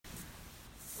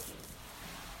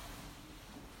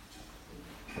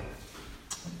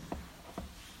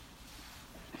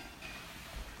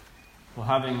Well,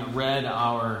 having read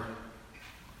our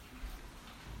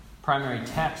primary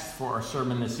text for our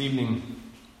sermon this evening,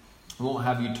 I won't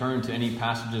have you turn to any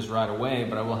passages right away,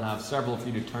 but I will have several for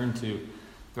you to turn to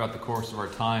throughout the course of our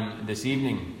time this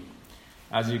evening.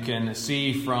 As you can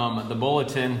see from the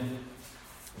bulletin,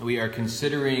 we are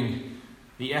considering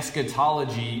the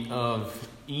eschatology of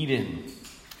Eden.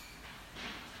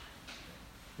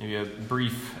 Maybe a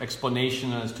brief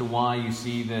explanation as to why you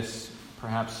see this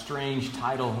perhaps strange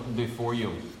title before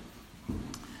you.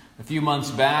 A few months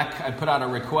back, I put out a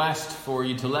request for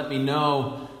you to let me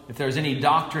know if there's any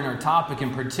doctrine or topic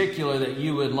in particular that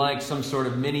you would like some sort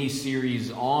of mini-series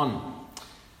on.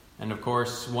 And of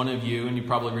course, one of you, and you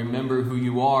probably remember who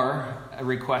you are,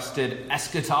 requested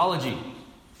eschatology.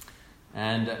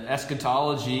 And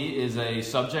eschatology is a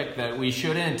subject that we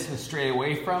shouldn't stray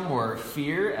away from or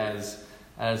fear as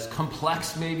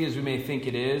complex maybe as we may think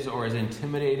it is, or as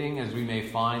intimidating as we may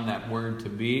find that word to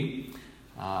be.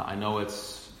 I know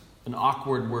it's an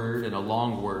awkward word and a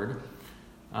long word,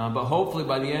 but hopefully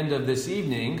by the end of this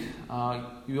evening,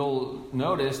 you'll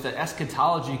notice that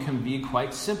eschatology can be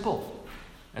quite simple.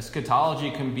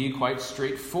 Eschatology can be quite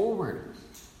straightforward,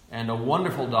 and a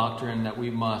wonderful doctrine that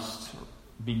we must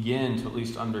begin to at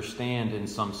least understand in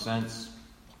some sense.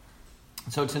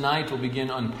 So tonight we'll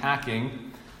begin unpacking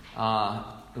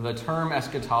the term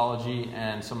eschatology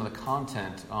and some of the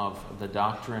content of the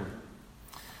doctrine.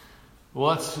 Well,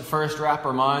 let's first wrap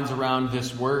our minds around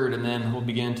this word, and then we'll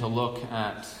begin to look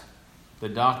at the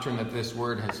doctrine that this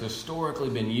word has historically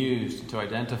been used to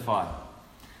identify.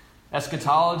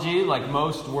 Eschatology, like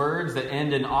most words that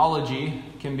end in ology,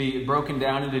 can be broken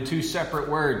down into two separate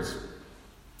words.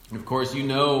 And of course, you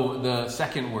know the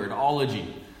second word,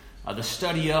 ology, the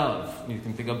study of. You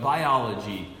can think of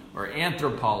biology, or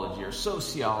anthropology, or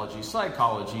sociology,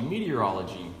 psychology,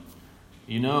 meteorology.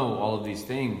 You know all of these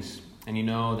things. And you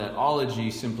know that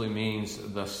ology simply means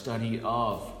the study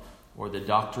of, or the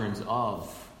doctrines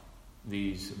of,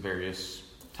 these various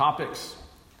topics.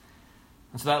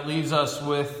 And so that leaves us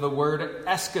with the word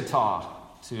eschatology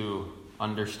to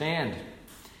understand.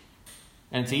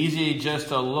 And it's easy just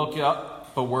to look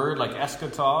up a word like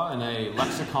eschatology in a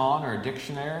lexicon or a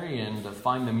dictionary and to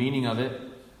find the meaning of it.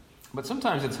 But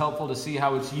sometimes it's helpful to see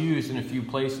how it's used in a few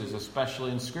places, especially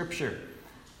in Scripture,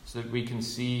 so that we can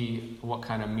see what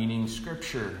kind of meaning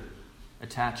Scripture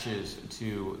attaches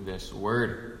to this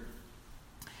word.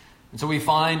 And so we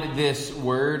find this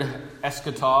word,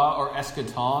 eschatology or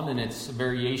eschaton, and its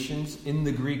variations in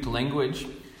the Greek language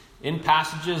in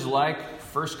passages like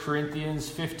 1 Corinthians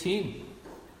 15.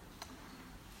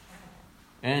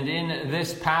 And in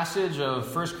this passage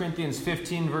of 1 Corinthians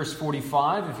 15, verse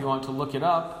 45, if you want to look it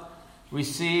up, we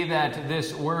see that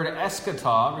this word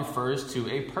eschatology refers to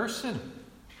a person.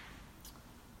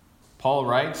 Paul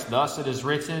writes, "Thus it is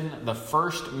written, the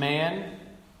first man,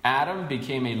 Adam,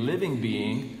 became a living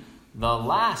being. The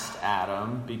last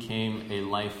Adam became a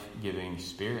life-giving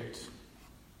spirit."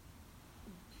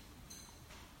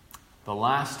 The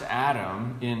last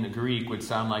Adam in the Greek would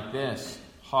sound like this: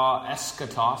 ha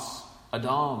eschatos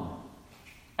Adam.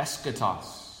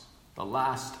 Eschatos, the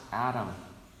last Adam.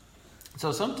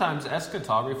 So sometimes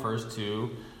eschatology refers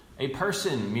to a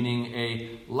person, meaning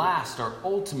a last or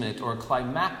ultimate or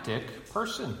climactic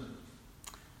person.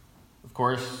 Of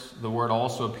course, the word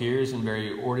also appears in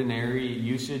very ordinary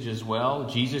usage as well.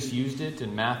 Jesus used it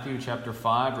in Matthew chapter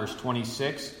 5, verse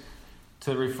 26,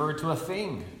 to refer to a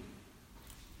thing.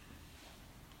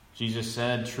 Jesus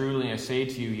said, "Truly I say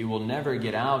to you, you will never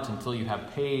get out until you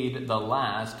have paid the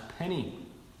last penny."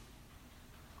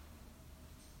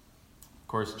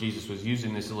 Of course, Jesus was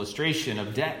using this illustration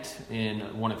of debt in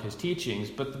one of his teachings,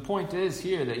 but the point is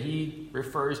here that he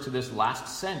refers to this last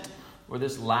cent or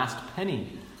this last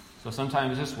penny. So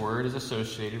sometimes this word is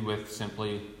associated with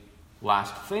simply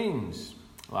last things,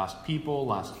 last people,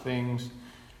 last things,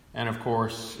 and of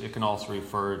course it can also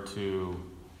refer to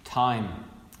time.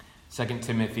 2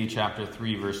 Timothy chapter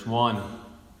 3, verse 1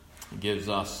 gives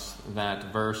us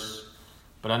that verse.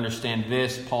 "But understand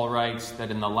this," Paul writes,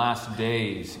 "that in the last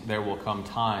days there will come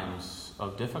times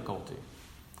of difficulty."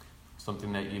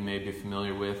 Something that you may be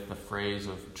familiar with, the phrase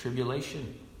of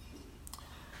tribulation.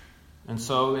 And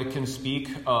so it can speak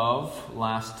of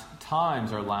last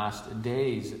times or last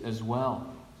days as well.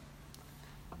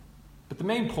 But the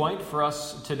main point for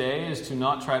us today is to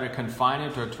not try to confine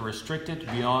it or to restrict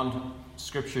it beyond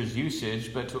Scripture's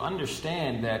usage, but to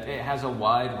understand that it has a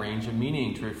wide range of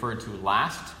meaning to refer to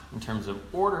last in terms of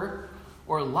order,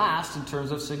 or last in terms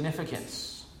of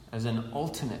significance, as an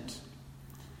ultimate.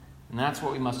 And that's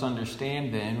what we must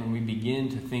understand then when we begin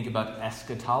to think about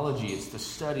eschatology. It's the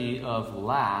study of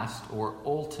last or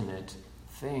ultimate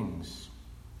things.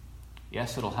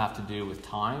 Yes, it'll have to do with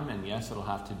time, and yes, it'll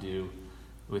have to do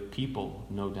with people,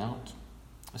 no doubt.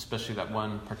 Especially that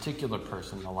one particular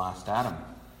person, the last Adam.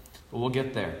 But we'll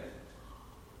get there.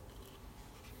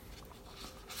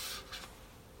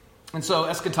 And so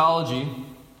eschatology,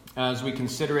 as we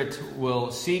consider it,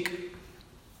 will seek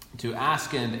to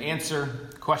ask and answer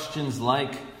questions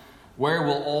like, where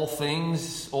will all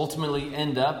things ultimately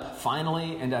end up,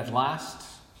 finally and at last?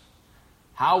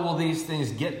 How will these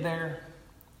things get there?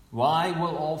 Why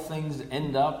will all things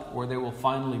end up where they will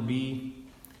finally be?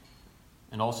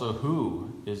 And also,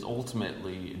 who is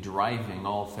ultimately driving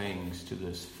all things to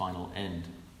this final end?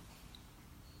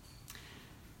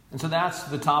 And so that's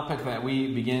the topic that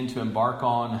we begin to embark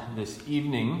on this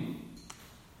evening,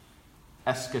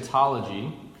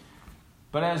 eschatology.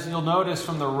 But as you'll notice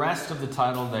from the rest of the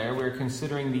title there, we're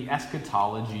considering the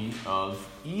eschatology of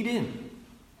Eden.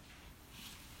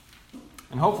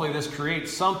 And hopefully this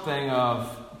creates something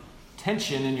of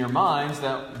tension in your minds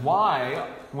that why,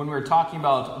 when we're talking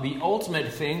about the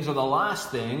ultimate things or the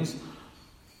last things,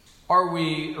 are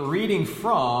we reading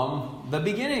from the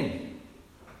beginning?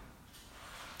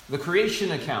 The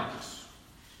creation accounts.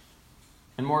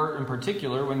 And more in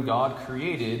particular, when God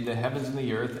created the heavens and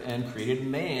the earth and created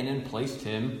man and placed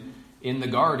him in the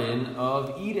Garden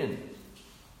of Eden.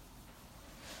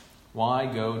 Why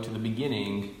go to the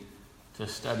beginning to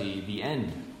study the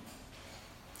end?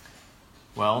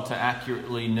 Well, to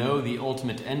accurately know the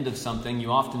ultimate end of something,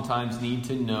 you oftentimes need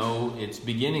to know its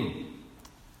beginning.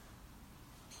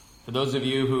 For those of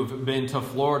you who've been to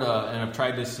Florida and have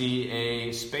tried to see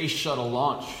a space shuttle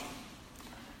launch,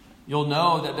 you'll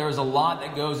know that there's a lot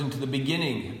that goes into the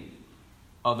beginning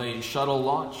of a shuttle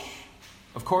launch.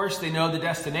 Of course, they know the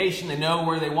destination, they know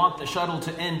where they want the shuttle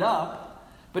to end up,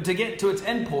 but to get to its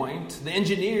end point, the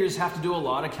engineers have to do a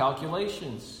lot of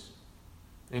calculations.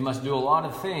 They must do a lot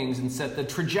of things and set the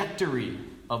trajectory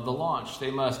of the launch.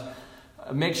 They must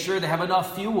make sure they have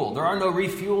enough fuel. There are no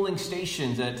refueling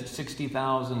stations at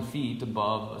 60,000 feet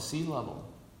above sea level.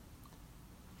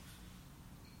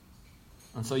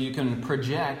 And so you can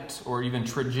project or even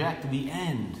traject the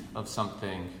end of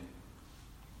something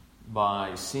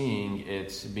by seeing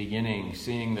its beginning,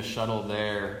 seeing the shuttle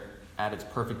there at its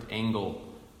perfect angle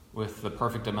with the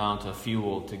perfect amount of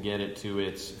fuel to get it to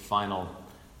its final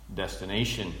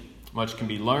destination. Much can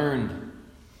be learned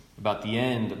about the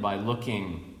end by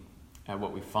looking at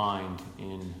what we find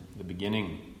in the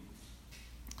beginning.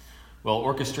 Well,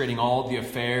 orchestrating all the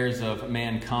affairs of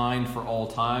mankind for all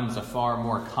time is a far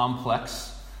more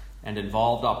complex and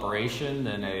involved operation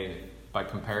than by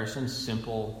comparison,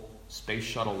 simple space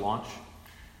shuttle launch.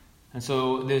 And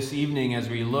so this evening, as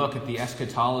we look at the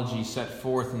eschatology set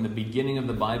forth in the beginning of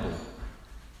the Bible,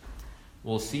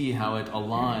 we'll see how it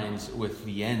aligns with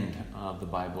the end of the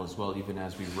Bible as well, even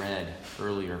as we read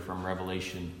earlier from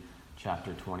Revelation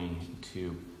chapter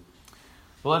 22.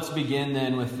 Well, let's begin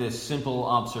then with this simple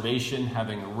observation,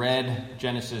 having read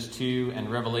Genesis 2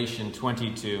 and Revelation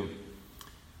 22.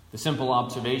 The simple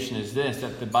observation is this,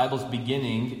 that the Bible's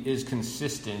beginning is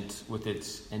consistent with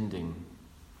its ending.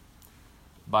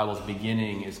 The Bible's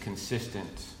beginning is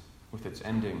consistent with its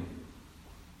ending.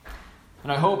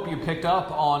 And I hope you picked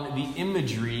up on the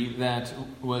imagery that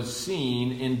was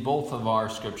seen in both of our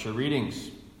scripture readings.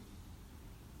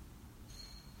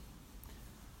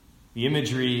 The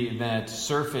imagery that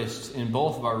surfaced in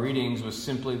both of our readings was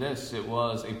simply this. It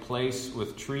was a place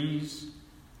with trees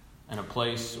and a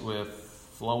place with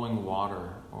flowing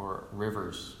water or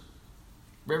rivers.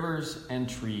 Rivers and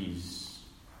trees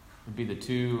would be the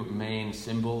two main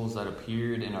symbols that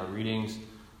appeared in our readings.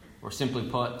 Or simply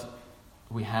put,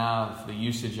 we have the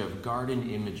usage of garden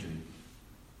imagery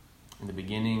in the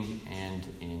beginning and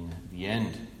in the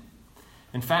end.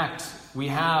 In fact, we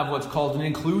have what's called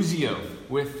an inclusio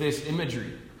with this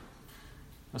imagery.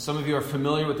 Now, some of you are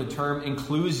familiar with the term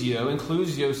inclusio.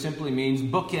 Inclusio simply means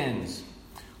bookends,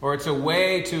 or it's a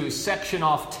way to section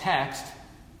off text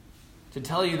to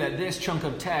tell you that this chunk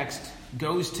of text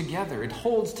goes together. It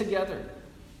holds together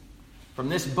from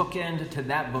this bookend to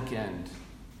that bookend.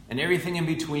 And everything in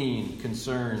between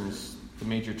concerns the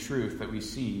major truth that we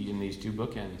see in these two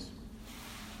bookends.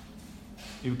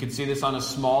 You can see this on a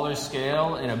smaller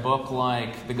scale in a book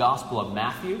like the Gospel of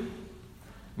Matthew.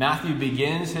 Matthew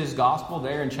begins his gospel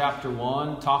there in chapter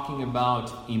 1 talking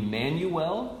about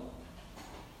Emmanuel,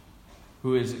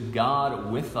 who is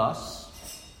God with us.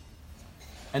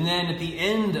 And then at the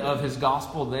end of his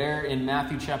gospel there in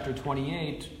Matthew chapter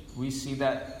 28, we see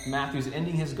that Matthew's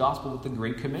ending his gospel with the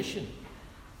Great Commission,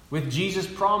 with Jesus'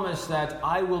 promise that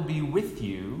I will be with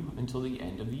you until the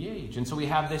end of the age. And so we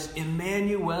have this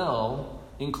Emmanuel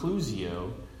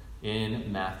inclusio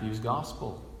in Matthew's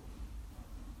gospel.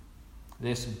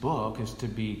 this book is to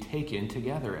be taken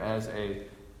together as a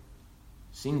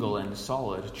single and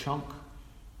solid chunk?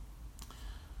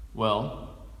 Well,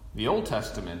 the Old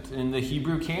Testament in the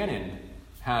Hebrew canon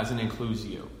has an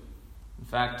inclusio. In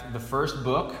fact, the first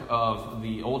book of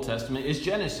the Old Testament is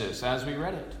Genesis, as we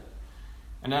read it.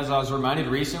 And as I was reminded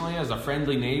recently, as a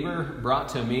friendly neighbor brought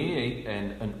to me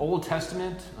an Old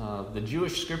Testament, the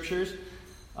Jewish scriptures,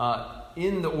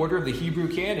 in the order of the Hebrew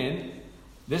canon,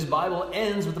 this Bible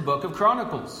ends with the book of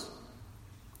Chronicles.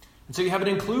 And so you have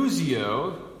an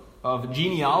inclusio of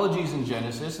genealogies in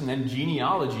Genesis and then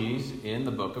genealogies in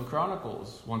the book of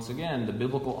Chronicles. Once again, the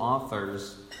biblical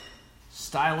author's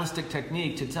stylistic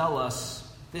technique to tell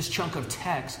us this chunk of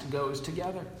text goes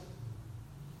together.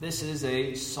 This is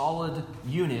a solid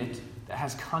unit that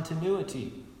has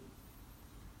continuity.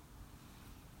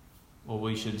 Well,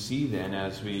 we should see then,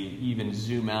 as we even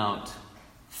zoom out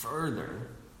further,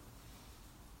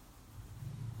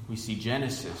 we see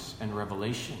Genesis and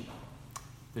Revelation,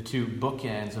 the two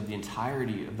bookends of the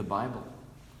entirety of the Bible,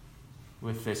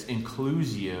 with this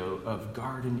inclusio of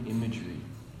garden imagery,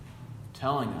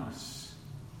 telling us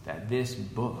that this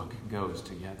book goes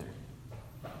together.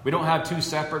 We don't have two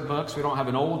separate books. We don't have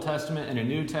an Old Testament and a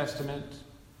New Testament.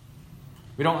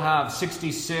 We don't have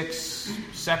 66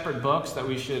 separate books that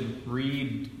we should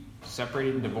read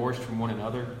separated and divorced from one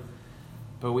another.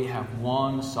 But we have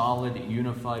one solid,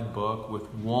 unified book with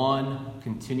one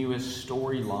continuous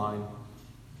storyline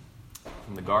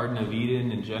from the Garden of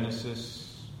Eden in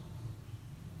Genesis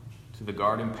to the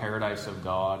garden paradise of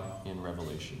God in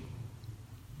Revelation.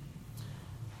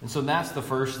 And so that's the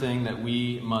first thing that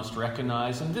we must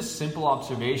recognize. And this simple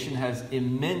observation has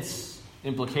immense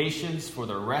implications for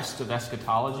the rest of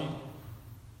eschatology.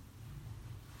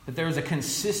 That there is a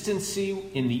consistency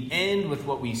in the end with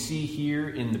what we see here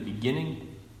in the beginning.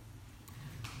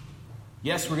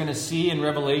 Yes, we're going to see in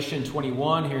Revelation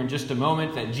 21 here in just a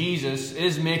moment that Jesus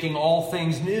is making all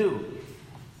things new.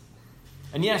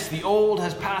 And yes, the old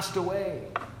has passed away.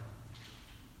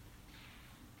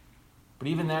 But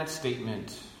even that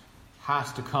statement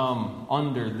has to come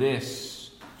under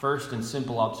this first and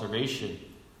simple observation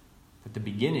that the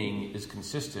beginning is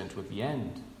consistent with the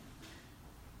end.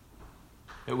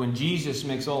 That when Jesus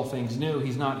makes all things new,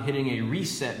 he's not hitting a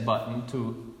reset button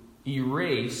to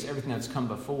erase everything that's come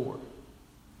before.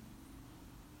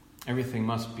 Everything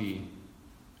must be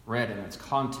read in its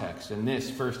context. And this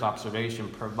first observation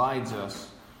provides us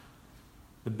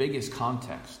the biggest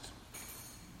context.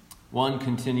 One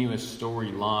continuous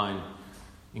storyline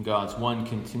in God's one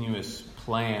continuous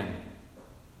plan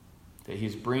that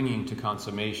he's bringing to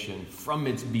consummation from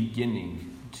its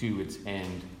beginning to its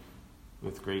end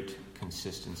with great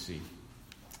consistency.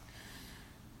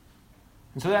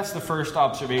 And so that's the first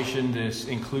observation, this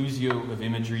inclusio of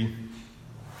imagery.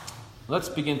 Let's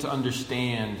begin to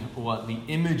understand what the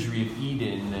imagery of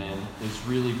Eden then is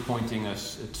really pointing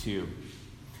us to.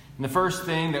 And the first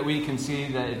thing that we can see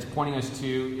that it's pointing us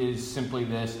to is simply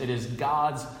this: it is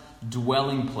God's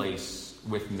dwelling place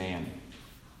with man.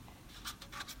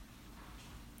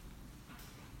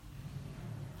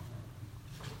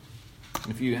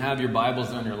 If you have your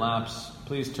Bibles on your laps,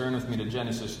 please turn with me to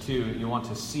Genesis 2. You want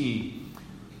to see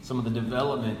some of the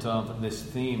development of this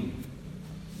theme.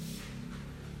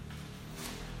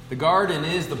 The garden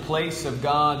is the place of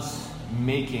God's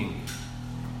making.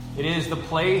 It is the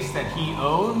place that he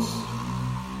owns.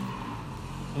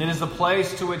 And it is the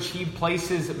place to which he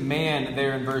places man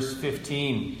there in verse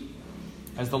 15.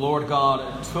 As the Lord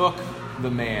God took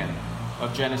the man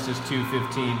of Genesis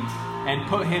 2:15 and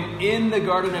put him in the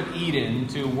Garden of Eden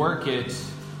to work it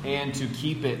and to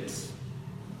keep it.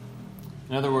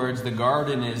 In other words, the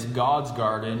garden is God's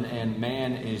garden and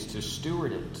man is to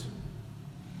steward it.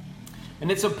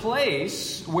 And it's a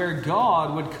place where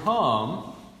God would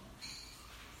come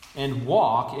and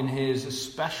walk in his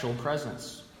special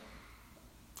presence.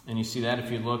 And you see that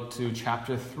if you look to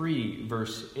chapter 3,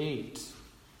 verse 8.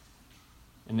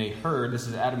 And they heard, this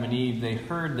is Adam and Eve, they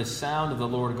heard the sound of the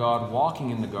Lord God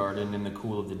walking in the garden in the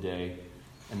cool of the day.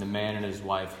 And the man and his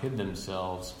wife hid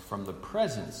themselves from the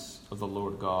presence of the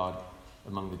Lord God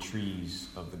among the trees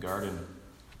of the garden.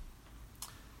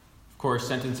 Of course,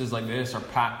 sentences like this are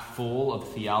packed full of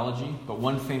theology. But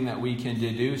one thing that we can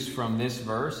deduce from this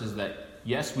verse is that,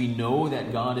 yes, we know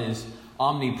that God is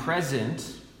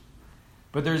omnipresent,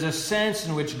 but there's a sense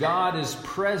in which God is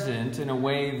present in a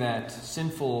way that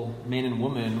sinful men and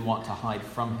women want to hide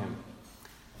from him.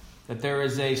 That there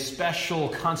is a special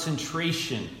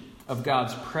concentration of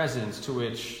God's presence to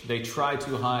which they try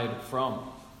to hide from.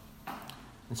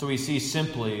 And so we see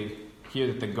simply here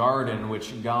that the garden in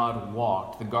which God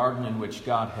walked, the garden in which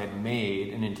God had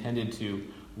made and intended to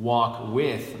walk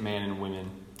with man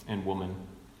and woman.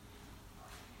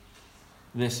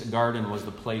 This garden was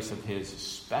the place of his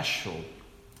special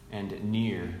and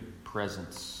near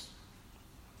presence.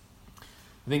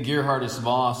 I think Geerhardus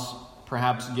Vos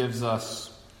perhaps gives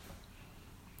us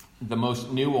the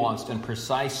most nuanced and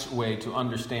precise way to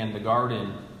understand the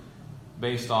garden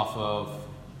based off of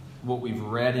what we've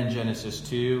read in Genesis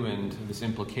 2 and this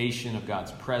implication of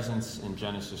God's presence in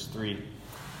Genesis 3.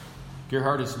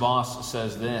 Geerhardus Vos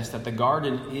says this, that the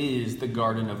garden is the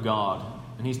garden of God.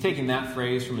 And he's taking that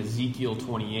phrase from Ezekiel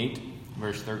 28,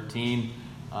 verse 13.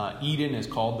 Eden is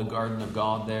called the garden of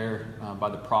God there by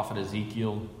the prophet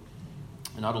Ezekiel.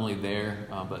 And not only there,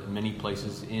 but in many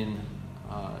places in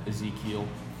Ezekiel.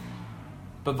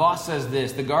 But Vos says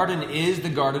this, the garden is the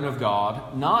garden of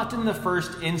God, not in the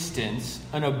first instance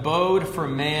an abode for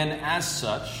man as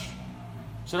such,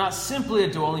 so not simply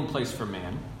a dwelling place for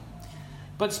man,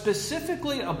 but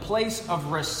specifically a place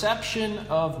of reception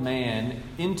of man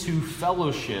into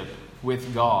fellowship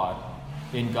with God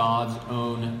in God's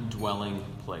own dwelling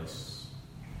place.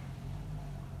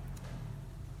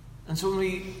 And so when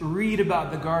we read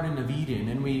about the Garden of Eden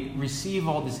and we receive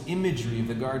all this imagery of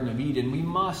the Garden of Eden, we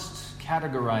must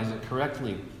categorize it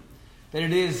correctly. That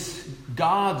it is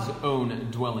God's own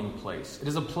dwelling place. It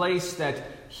is a place that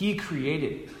He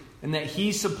created and that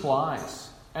He supplies,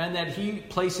 and that He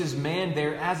places man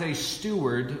there as a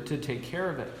steward to take care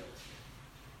of it.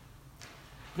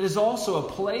 It is also a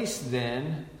place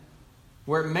then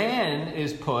where man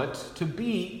is put to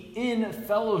be in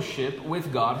fellowship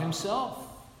with God Himself.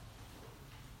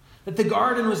 That the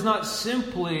garden was not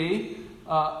simply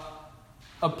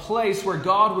a place where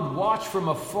God would watch from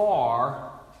afar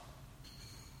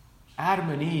Adam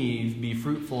and Eve be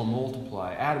fruitful and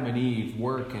multiply. Adam and Eve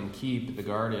work and keep the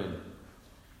garden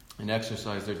and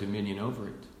exercise their dominion over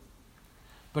it.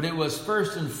 But it was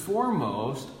first and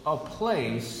foremost a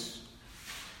place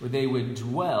where they would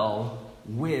dwell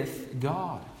with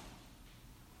God.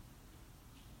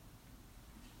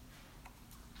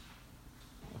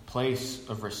 A place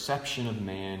of reception of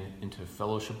man into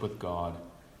fellowship with God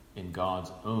in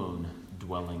God's own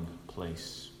dwelling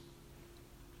place.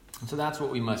 And so that's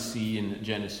what we must see in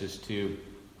Genesis 2.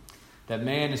 That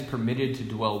man is permitted to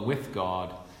dwell with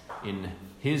God in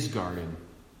His garden.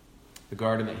 The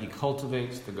garden that He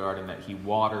cultivates, the garden that He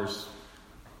waters.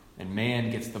 And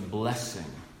man gets the blessing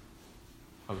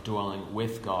of dwelling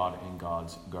with God in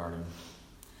God's garden.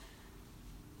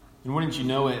 And wouldn't you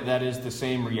know it, that is the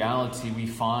same reality we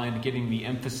find getting the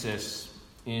emphasis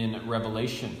in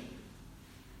Revelation.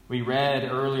 We read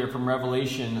earlier from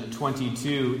Revelation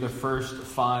 22, the first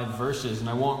 5 verses, and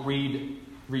I won't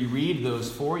reread those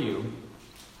for you.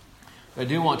 But I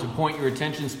do want to point your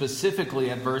attention specifically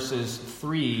at verses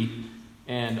 3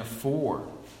 and 4.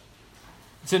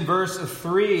 It's in verse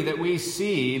 3 that we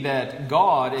see that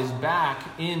God is back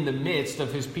in the midst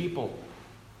of His people.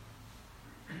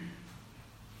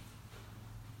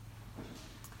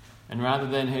 And rather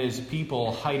than His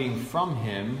people hiding from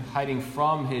Him, hiding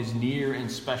from His near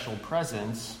and special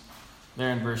presence, there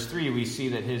in verse 3 we see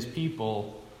that His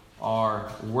people are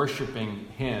worshiping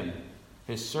Him.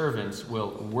 His servants will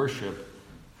worship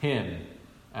Him,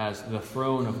 as the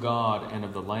throne of God and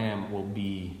of the Lamb will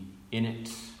be in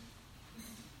it,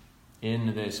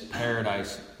 in this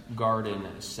paradise garden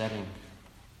setting.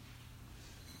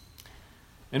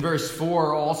 And verse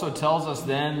 4 also tells us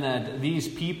then that these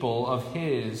people of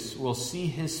His will see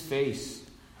His face,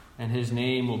 and His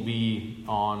name will be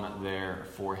on their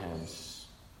foreheads.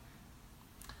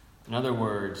 In other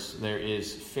words, there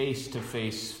is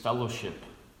face-to-face fellowship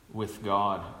with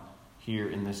God here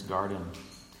in this garden.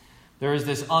 There is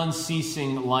this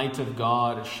unceasing light of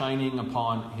God shining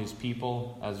upon His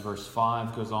people, as verse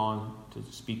 5 goes on to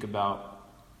speak about.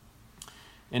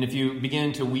 And if you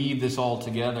begin to weave this all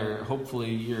together,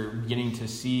 hopefully you're beginning to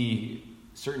see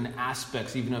certain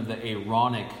aspects even of the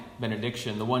Aaronic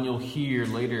benediction, the one you'll hear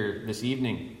later this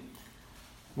evening,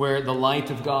 where the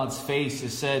light of God's face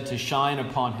is said to shine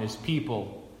upon His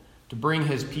people, to bring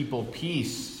His people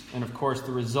peace, and of course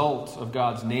the result of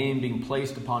God's name being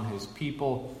placed upon His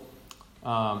people,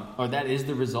 or that is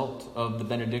the result of the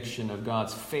benediction of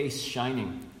God's face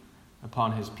shining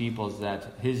upon His people, is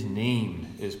that His name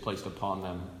is placed upon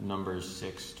them. Numbers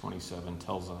 6:27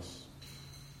 tells us.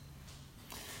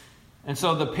 And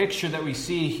so the picture that we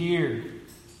see here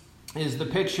is the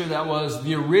picture that was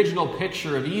the original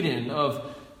picture of Eden,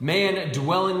 of man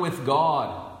dwelling with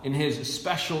God in His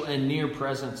special and near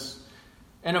presence.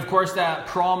 And of course that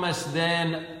promise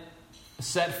then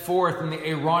set forth in the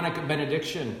Aaronic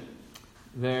benediction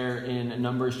there in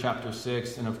Numbers chapter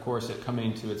 6, and of course it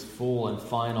coming to its full and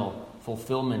final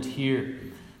fulfillment here,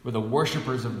 where the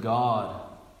worshipers of God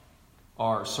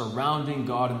are surrounding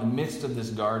God in the midst of this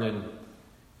garden,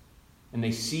 and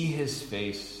they see his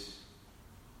face,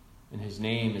 and his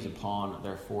name is upon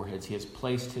their foreheads. He has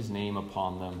placed his name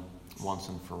upon them once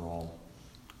and for all.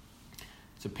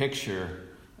 It's a picture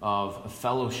of a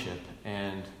fellowship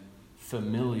and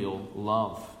familial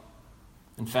love.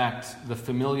 In fact, the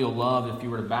familial love, if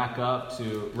you were to back up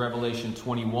to Revelation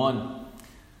 21,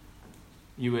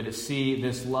 you would see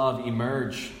this love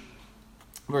emerge.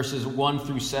 Verses 1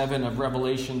 through 7 of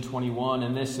Revelation 21,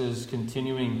 and this is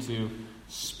continuing to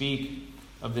speak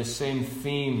of this same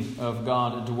theme of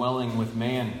God dwelling with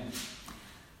man.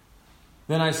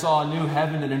 Then I saw a new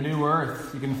heaven and a new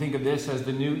earth. You can think of this as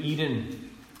the new Eden.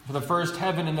 For the first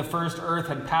heaven and the first earth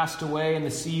had passed away, and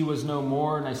the sea was no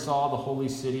more. And I saw the holy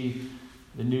city,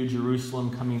 the new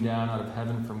Jerusalem, coming down out of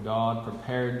heaven from God,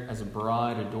 prepared as a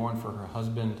bride adorned for her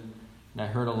husband. And I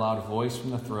heard a loud voice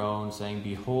from the throne saying,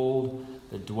 "Behold,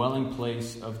 the dwelling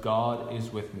place of God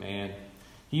is with man.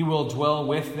 He will dwell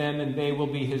with them, and they will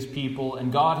be his people,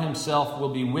 and God himself will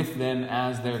be with them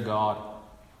as their God.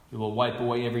 He will wipe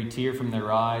away every tear from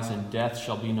their eyes, and death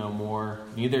shall be no more.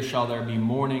 Neither shall there be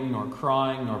mourning, nor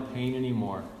crying, nor pain any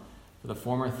more, for the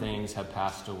former things have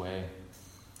passed away."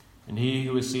 And he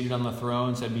who was seated on the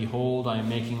throne said, "Behold, I am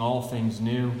making all things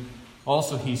new."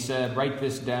 Also he said, "Write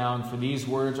this down, for these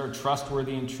words are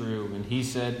trustworthy and true." And he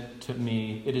said to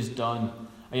me, "It is done.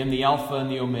 I am the Alpha and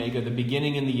the Omega, the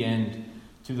beginning and the end.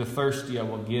 To the thirsty I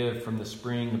will give from the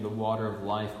spring of the water of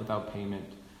life without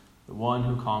payment. The one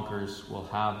who conquers will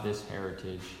have this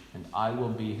heritage, and I will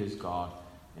be his God,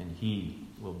 and he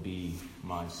will be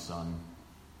my son."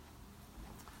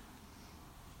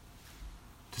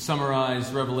 To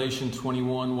summarize Revelation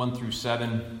 21, 1 through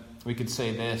 7, we could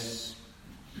say this: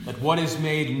 that what is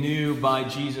made new by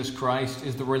Jesus Christ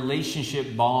is the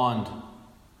relationship bond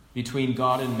between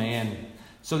God and man,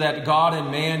 so that God and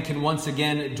man can once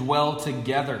again dwell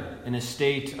together in a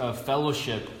state of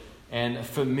fellowship and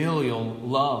familial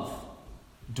love,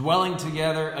 dwelling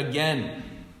together again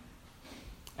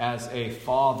as a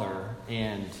father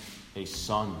and a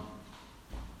son.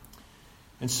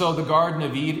 And so the Garden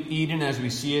of Eden, as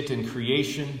we see it in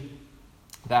creation,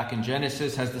 back in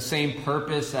Genesis, has the same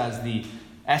purpose as the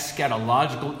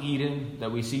eschatological Eden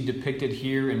that we see depicted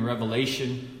here in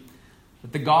Revelation.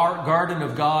 That the garden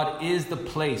of God is the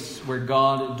place where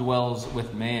God dwells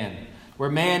with man,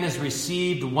 where man is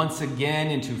received once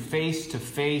again into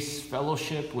face-to-face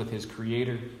fellowship with his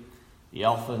Creator, the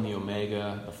Alpha and the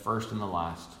Omega, the first and the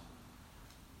last.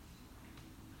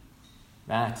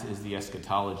 That is the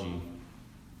eschatology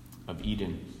of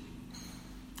Eden.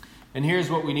 And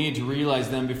here's what we need to realize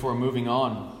then before moving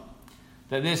on: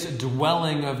 that this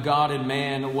dwelling of God and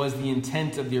man was the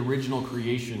intent of the original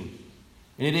creation.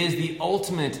 And it is the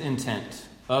ultimate intent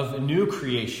of new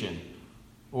creation,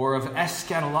 or of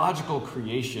eschatological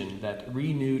creation, that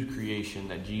renewed creation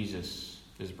that Jesus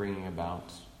is bringing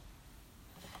about.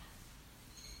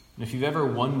 And if you've ever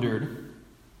wondered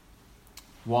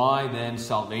why then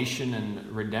salvation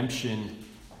and redemption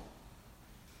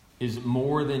is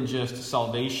more than just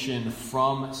salvation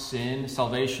from sin,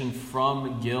 salvation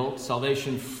from guilt,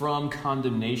 salvation from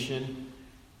condemnation,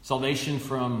 salvation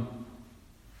from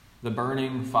the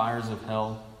burning fires of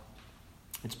hell,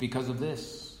 it's because of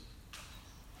this: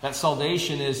 that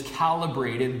salvation is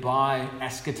calibrated by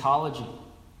eschatology.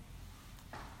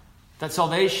 That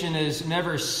salvation is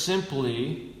never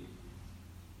simply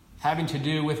having to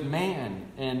do with man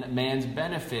and man's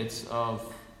benefits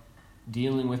of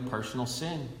dealing with personal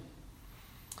sin.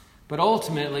 But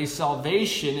ultimately,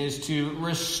 salvation is to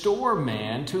restore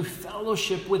man to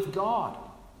fellowship with God,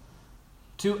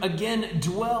 to again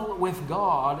dwell with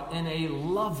God in a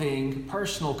loving,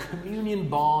 personal communion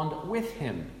bond with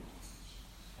him.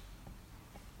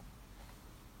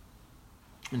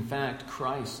 In fact,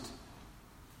 Christ,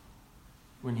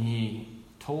 when he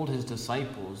told his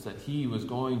disciples that he was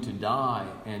going to die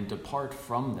and depart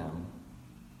from them,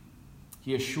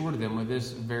 he assured them with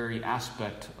this very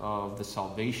aspect of the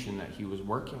salvation that he was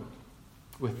working,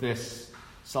 with this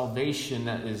salvation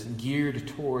that is geared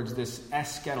towards this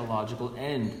eschatological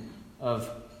end of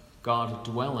God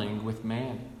dwelling with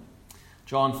man.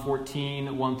 John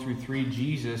 14, 1 through 3,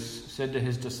 Jesus said to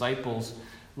his disciples,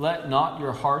 "Let not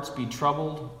your hearts be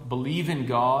troubled. Believe in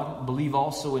God. Believe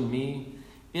also in me.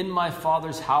 In my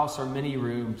Father's house are many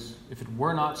rooms. If it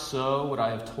were not so, would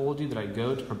I have told you that I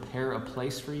go to prepare a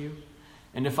place for you?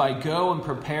 And if I go and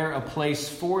prepare a place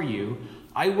for you,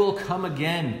 I will come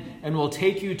again and will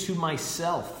take you to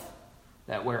myself,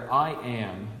 that where I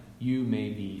am, you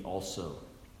may be also."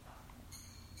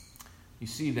 You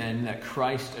see then that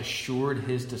Christ assured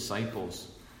his disciples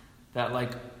that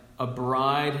like a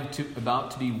bride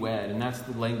about to be wed, and that's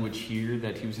the language here,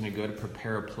 that he was going to go to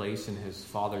prepare a place in his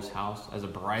father's house, as a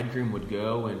bridegroom would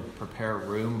go and prepare a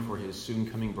room for his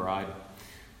soon-coming bride.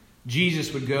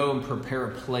 Jesus would go and prepare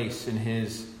a place in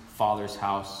his father's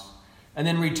house, and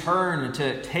then return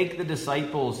to take the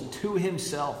disciples to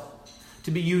himself,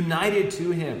 to be united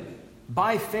to him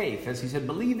by faith, as he said,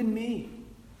 "Believe in me."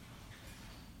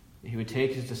 He would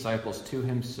take his disciples to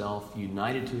himself,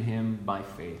 united to him by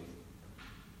faith,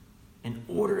 in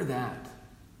order that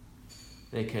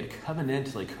they could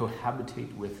covenantally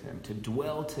cohabitate with him, to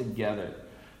dwell together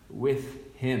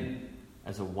with him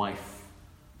as a wife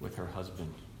with her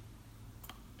husband.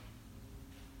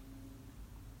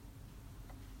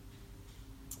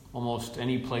 Almost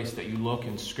any place that you look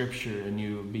in Scripture and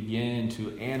you begin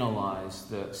to analyze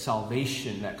the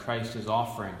salvation that Christ is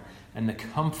offering and the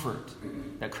comfort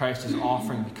that Christ is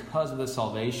offering because of the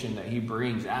salvation that he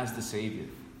brings as the Savior,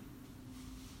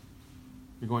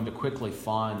 you're going to quickly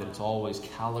find that it's always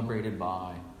calibrated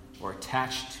by or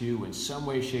attached to, in some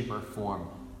way, shape, or form,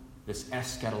 this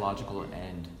eschatological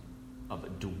end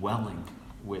of dwelling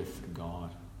with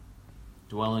God.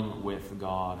 Dwelling with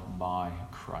God by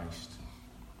Christ.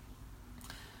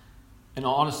 And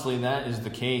honestly, that is the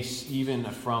case even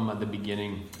from the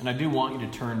beginning. And I do want you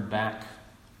to turn back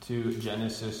to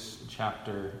Genesis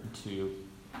chapter 2.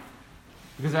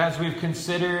 Because as we've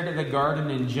considered the garden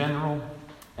in general,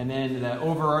 and then the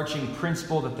overarching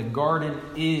principle that the garden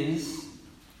is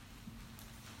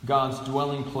God's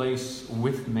dwelling place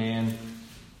with man,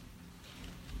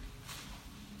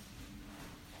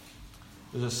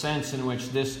 there's a sense in which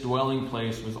this dwelling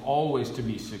place was always to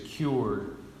be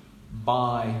secured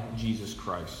by Jesus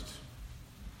Christ.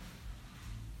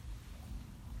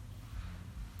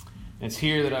 It's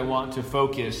here that I want to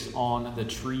focus on the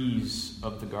trees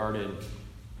of the garden.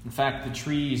 In fact, the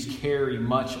trees carry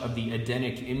much of the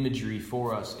Edenic imagery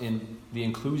for us in the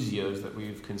inclusios that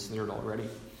we've considered already.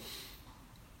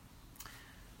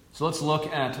 So let's look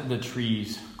at the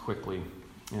trees quickly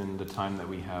in the time that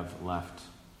we have left.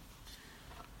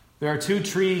 There are two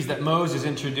trees that Moses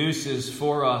introduces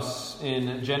for us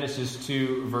in Genesis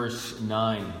 2, verse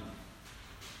 9.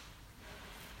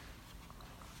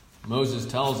 Moses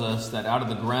tells us that out of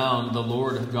the ground the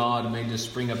Lord God made to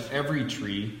spring up every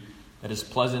tree that is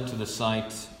pleasant to the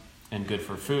sight and good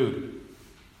for food.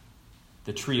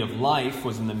 The tree of life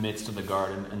was in the midst of the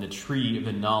garden, and the tree of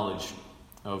the knowledge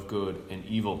of good and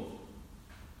evil.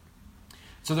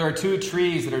 So there are two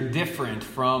trees that are different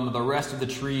from the rest of the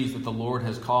trees that the Lord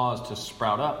has caused to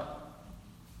sprout up.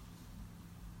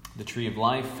 The tree of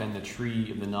life and the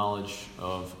tree of the knowledge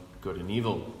of good and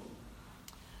evil.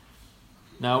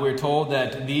 Now we're told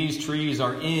that these trees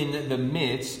are in the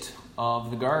midst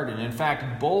of the garden. In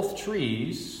fact, both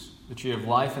trees, the tree of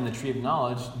life and the tree of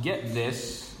knowledge, get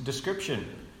this description.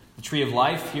 The tree of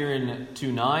life here in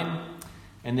 2:9,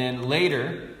 and then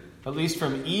later, at least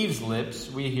from Eve's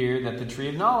lips, we hear that the tree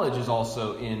of knowledge is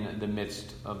also in the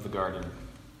midst of the garden.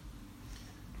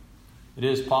 It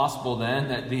is possible then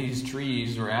that these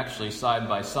trees were actually side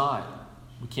by side.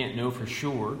 We can't know for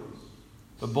sure,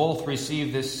 but both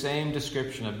receive this same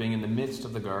description of being in the midst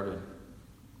of the garden.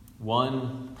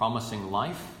 One promising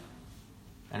life,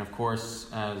 and of course,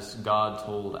 as God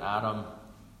told Adam,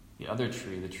 the other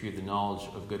tree, the tree of the knowledge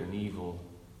of good and evil,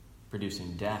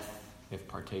 producing death if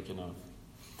partaken of.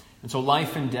 And so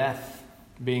life and death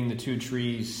being the two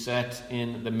trees set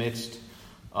in the midst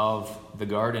of the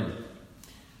garden.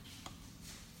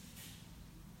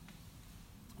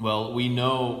 Well, we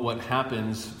know what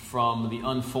happens from the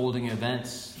unfolding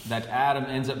events, that Adam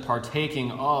ends up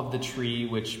partaking of the tree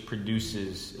which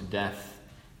produces death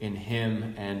in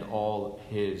him and all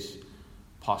his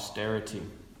posterity.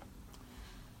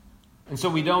 And so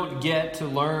we don't get to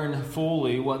learn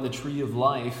fully what the tree of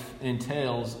life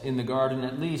entails in the garden,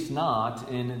 at least not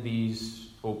in these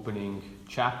opening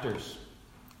chapters.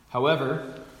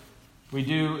 However, we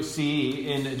do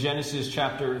see in Genesis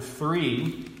chapter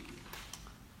 3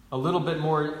 a little bit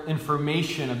more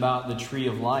information about the tree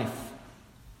of life,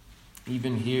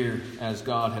 even here as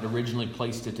God had originally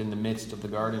placed it in the midst of the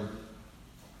garden.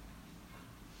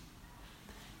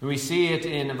 And we see it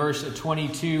in verse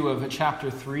 22 of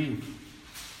chapter 3.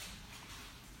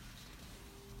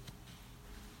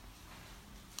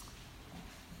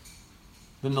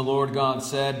 Then the Lord God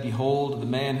said, "Behold, the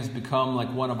man has become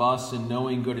like one of us in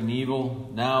knowing good and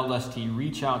evil. Now lest he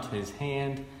reach out his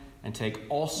hand and take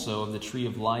also of the tree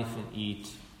of life and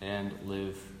eat and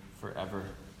live forever."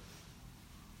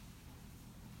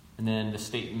 And then the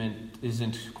statement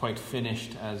isn't quite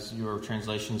finished, as your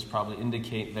translations probably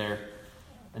indicate there.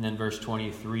 And then verse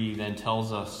 23 then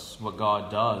tells us what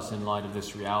God does in light of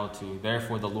this reality.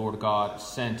 Therefore the Lord God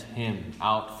sent him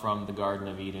out from the Garden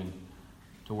of Eden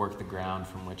to work the ground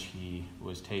from which he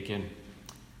was taken.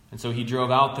 And so he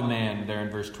drove out the man, there in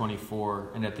verse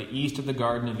 24, and at the east of the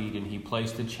Garden of Eden he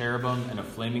placed a cherubim and a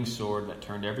flaming sword that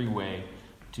turned every way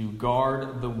to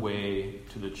guard the way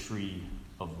to the tree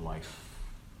of life.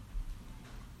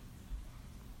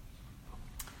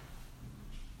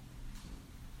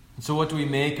 So what do we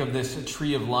make of this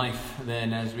tree of life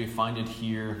then as we find it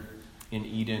here in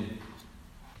Eden?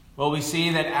 Well, we see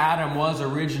that Adam was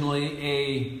originally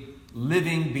a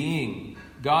living being.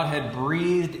 God had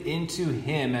breathed into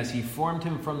him as he formed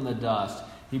him from the dust.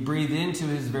 He breathed into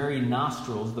his very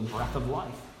nostrils the breath of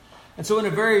life. And so in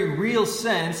a very real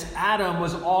sense, Adam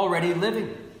was already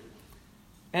living.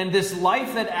 And this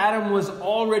life that Adam was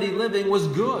already living was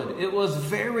good. It was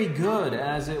very good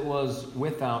as it was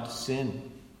without sin.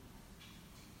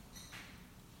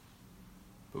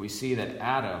 But we see that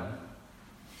Adam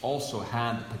also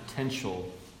had the potential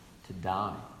to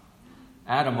die.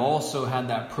 Adam also had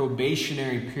that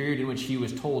probationary period in which he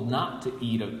was told not to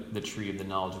eat of the tree of the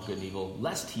knowledge of good and evil,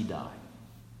 lest he die.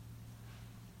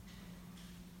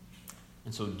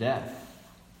 And so death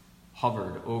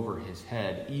hovered over his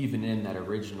head, even in that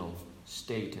original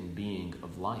state and being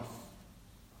of life.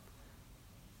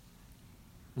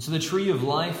 And so the tree of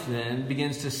life then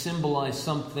begins to symbolize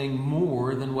something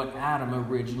more than what Adam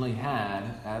originally had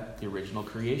at the original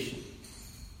creation.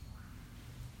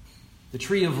 The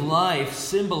tree of life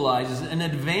symbolizes an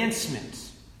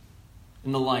advancement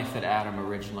in the life that Adam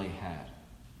originally had.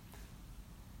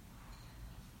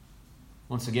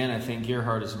 Once again, I think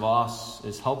Geerhardus Vos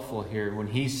is helpful here when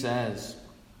he says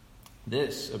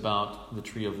this about the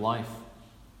tree of life,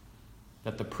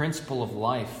 that the principle of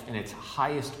life in its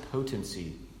highest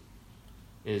potency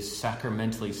is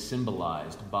sacramentally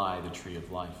symbolized by the tree of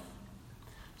life.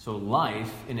 So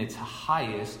life in its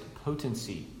highest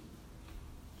potency.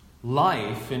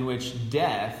 Life in which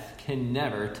death can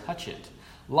never touch it.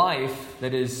 Life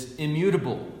that is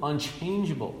immutable,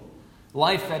 unchangeable.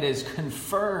 Life that is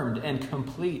confirmed and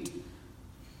complete,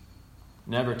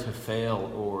 never to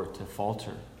fail or to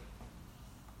falter.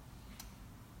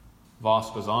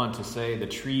 Vos goes on to say the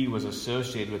tree was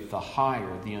associated with the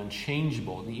higher, the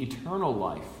unchangeable, the eternal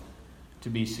life to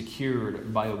be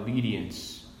secured by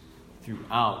obedience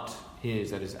throughout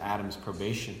that is Adam's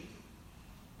probation.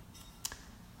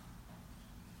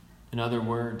 In other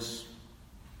words,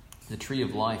 the tree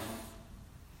of life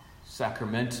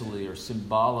sacramentally or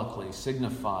symbolically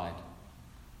signified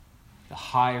the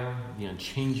higher, the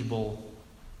unchangeable,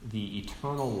 the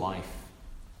eternal life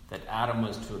that Adam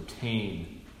was to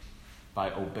obtain by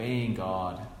obeying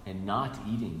God and not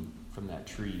eating from that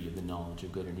tree of the knowledge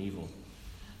of good and evil.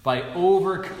 By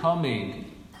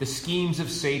overcoming the schemes of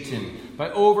Satan,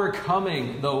 by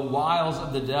overcoming the wiles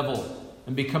of the devil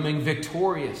and becoming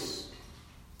victorious,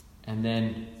 and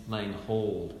then laying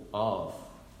hold of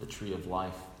the tree of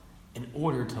life in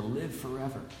order to live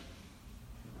forever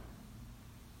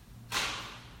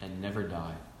and never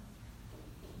die.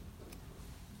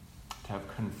 To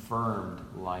have confirmed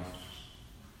life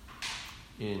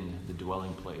in the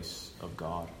dwelling place of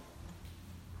God.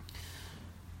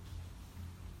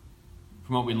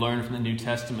 From what we learn from the New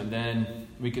Testament, then,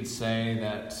 we could say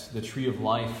that the tree of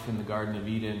life in the Garden of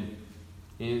Eden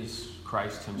is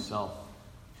Christ himself.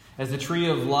 As the tree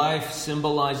of life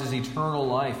symbolizes eternal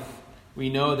life, we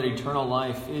know that eternal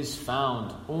life is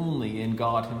found only in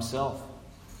God himself.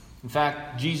 In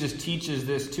fact, Jesus teaches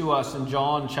this to us in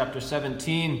John chapter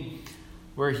 17,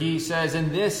 where he says,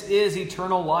 "And this is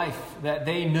eternal life, that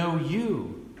they know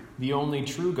you, the only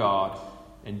true God,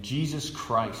 and Jesus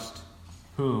Christ,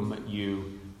 whom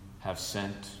you have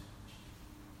sent."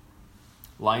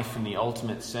 Life in the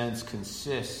ultimate sense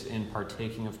consists in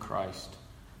partaking of Christ,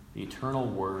 the eternal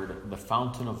Word, the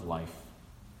fountain of life.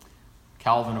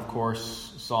 Calvin, of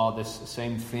course, saw this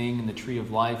same thing in the tree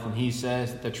of life when he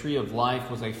says that the tree of life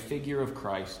was a figure of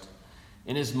Christ,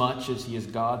 inasmuch as he is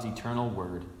God's eternal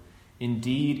Word.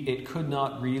 Indeed, it could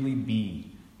not really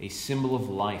be a symbol of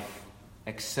life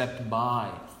except by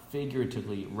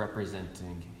figuratively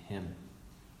representing him.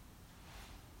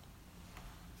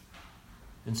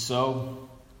 And so,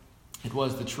 it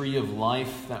was the tree of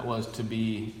life that was to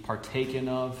be partaken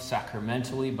of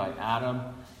sacramentally by Adam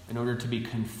in order to be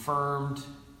confirmed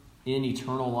in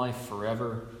eternal life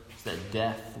forever, so that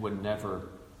death would never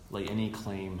lay any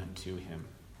claim to him,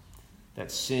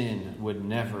 that sin would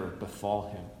never befall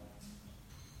him.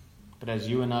 But as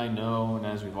you and I know, and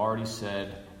as we've already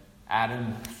said,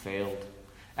 Adam failed.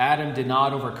 Adam did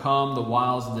not overcome the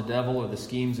wiles of the devil or the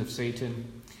schemes of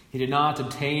Satan. He did not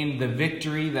obtain the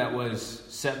victory that was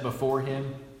set before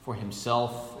him for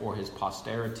himself or his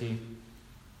posterity.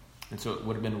 And so it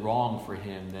would have been wrong for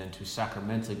him then to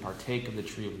sacramentally partake of the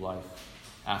tree of life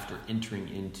after entering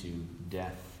into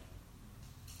death.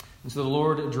 And so the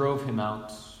Lord drove him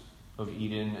out of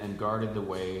Eden and guarded the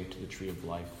way to the tree of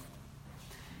life.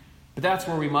 But that's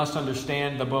where we must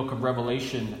understand the book of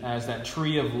Revelation, as that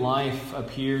tree of life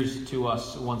appears to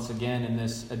us once again in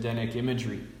this Edenic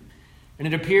imagery. And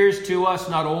it appears to us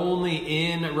not only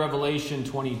in Revelation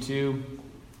 22,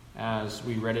 as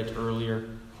we read it earlier,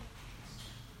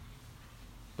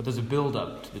 but there's a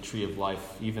build-up to the tree of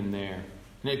life even there.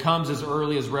 And it comes as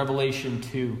early as Revelation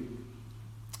 2.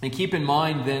 And keep in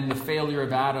mind then the failure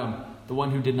of Adam, the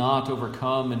one who did not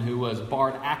overcome and who was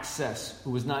barred access, who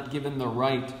was not given the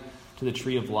right to the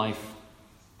tree of life.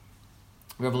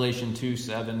 Revelation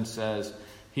 2:7 says,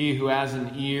 "He who has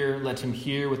an ear, let him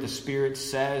hear what the Spirit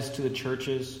says to the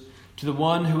churches. To the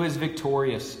one who is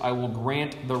victorious, I will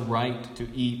grant the right to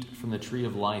eat from the tree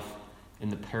of life in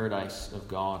the paradise of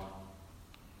God."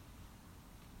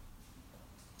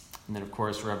 And then, of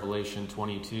course, Revelation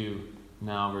 22,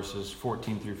 now verses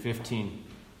 14 through 15,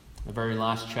 the very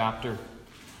last chapter.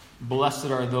 "Blessed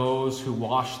are those who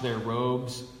wash their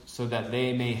robes, so that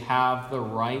they may have the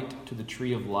right to the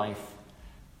tree of life,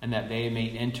 and that they may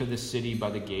enter the city by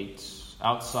the gates.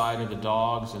 Outside are the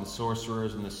dogs and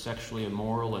sorcerers and the sexually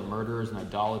immoral and murderers and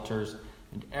idolaters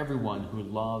and everyone who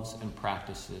loves and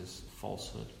practices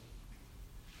falsehood."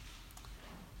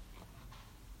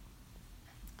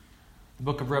 The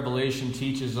book of Revelation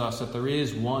teaches us that there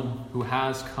is one who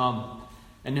has come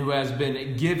and who has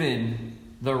been given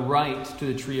the right to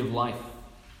the tree of life.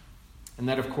 And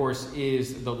that, of course,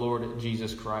 is the Lord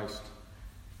Jesus Christ.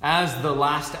 As the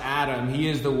last Adam, he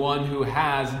is the one who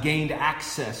has gained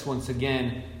access once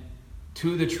again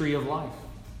to the tree of life.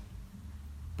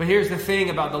 But here's the thing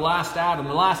about the last Adam.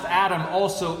 The last Adam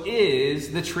also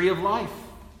is the tree of life.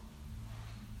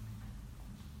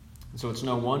 And so it's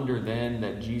no wonder then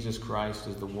that Jesus Christ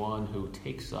is the one who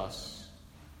takes us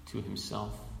to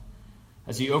himself.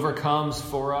 As he overcomes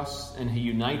for us and he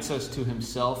unites us to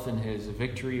himself in his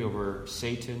victory over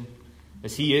Satan,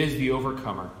 as he is the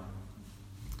overcomer,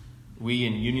 we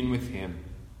in union with him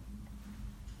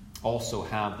also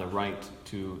have the right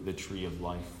to the tree of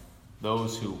life.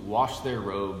 Those who wash their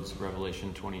robes,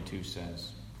 Revelation 22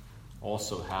 says,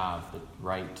 also have the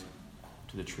right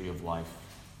to the tree of life.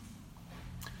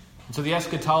 And so the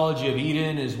eschatology of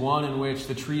Eden is one in which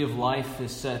the tree of life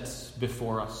is set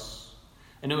before us.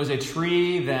 And it was a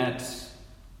tree that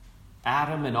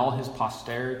Adam and all his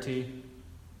posterity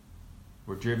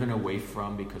were driven away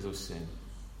from because of sin.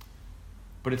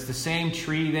 But it's the same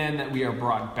tree then that we are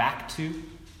brought back to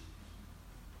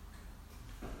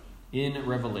in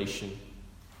Revelation.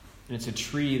 And it's a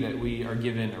tree that we are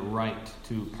given a right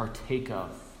to partake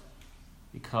of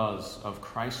because of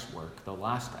Christ's work, the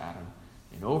last Adam,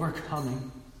 in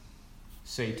overcoming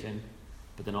Satan,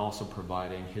 but then also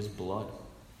providing his blood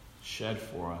shed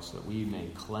for us that we may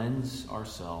cleanse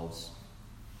ourselves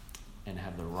and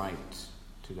have the right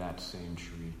to that same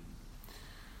tree.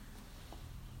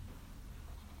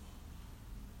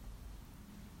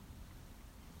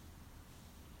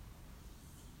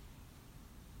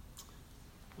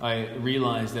 I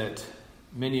realize that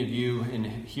many of you in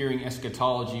hearing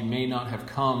eschatology may not have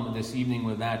come this evening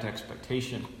with that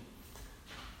expectation,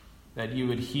 that you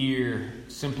would hear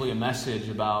simply a message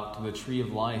about the tree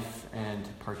of life and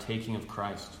partaking of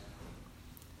Christ.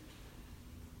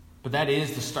 But that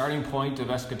is the starting point of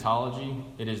eschatology.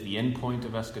 It is the end point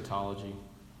of eschatology.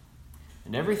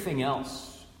 And everything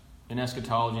else in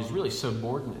eschatology is really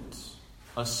subordinate,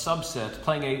 a subset,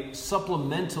 playing a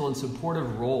supplemental and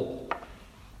supportive role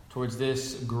towards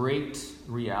this great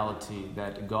reality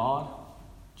that God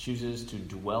chooses to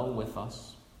dwell with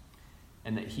us,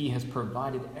 and that he has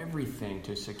provided everything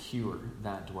to secure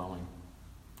that dwelling,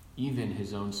 even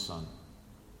his own Son.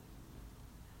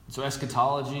 So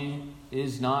eschatology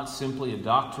is not simply a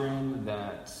doctrine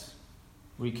that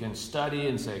we can study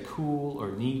and say cool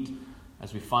or neat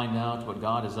as we find out what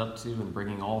God is up to in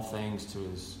bringing all things to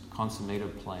his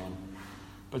consummative plan.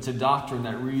 But it's a doctrine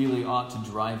that really ought to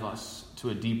drive us to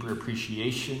a deeper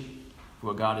appreciation for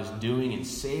what God is doing in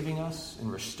saving us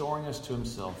and restoring us to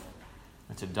himself.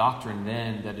 It's a doctrine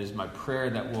then that is my prayer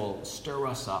that will stir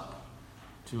us up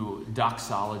to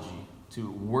doxology,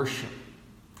 to worship,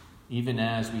 even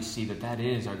as we see that that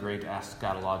is our great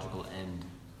eschatological end.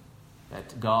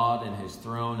 That God and his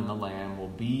throne and the Lamb will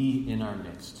be in our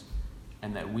midst,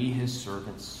 and that we, his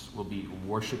servants, will be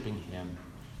worshiping him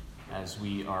as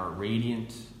we are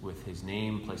radiant with his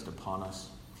name placed upon us,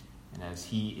 and as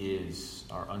he is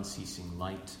our unceasing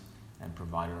light and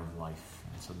provider of life.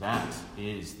 And so that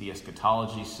is the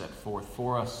eschatology set forth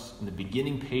for us in the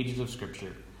beginning pages of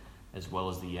Scripture as well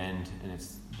as the end. And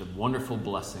it's the wonderful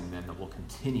blessing then that will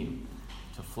continue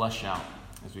to flesh out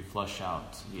as we flesh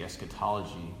out the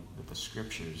eschatology that the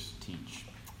Scriptures teach.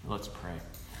 Let's pray.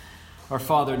 Our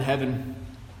Father in heaven,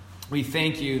 we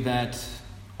thank you that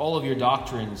all of your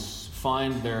doctrines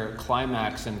find their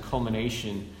climax and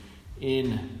culmination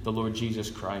in the Lord Jesus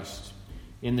Christ,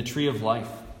 in the tree of life,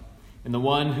 in the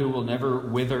one who will never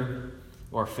wither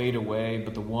or fade away,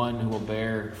 but the one who will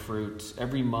bear fruit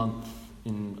every month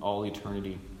in all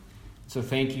eternity. So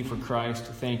thank you for Christ.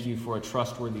 Thank you for a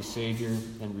trustworthy Savior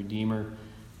and Redeemer.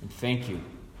 And thank you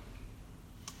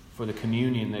for the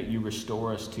communion that you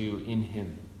restore us to in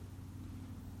him,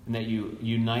 and that you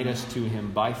unite us to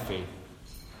him by faith,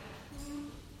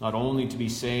 not only to be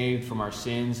saved from our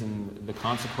sins and the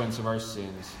consequence of our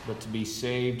sins, but to be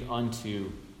saved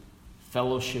unto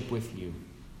fellowship with you.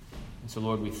 And so,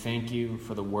 Lord, we thank you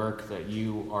for the work that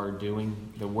you are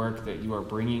doing, the work that you are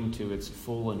bringing to its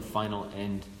full and final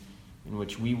end, in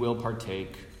which we will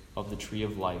partake of the tree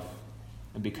of life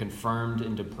and be confirmed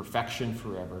into perfection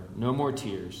forever. No more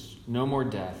tears, no more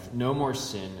death, no more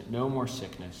sin, no more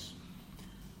sickness,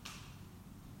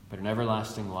 but an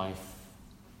everlasting life,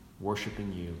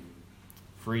 worshiping you,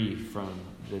 free from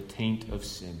the taint of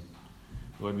sin.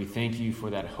 Lord, we thank you for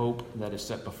that hope that is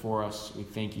set before us. We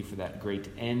thank you for that great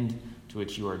end to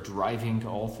which you are driving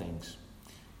all things.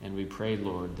 And we pray,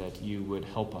 Lord, that you would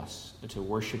help us to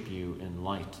worship you in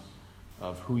light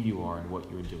of who you are and what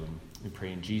you're doing. We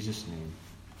pray in Jesus' name.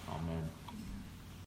 Amen.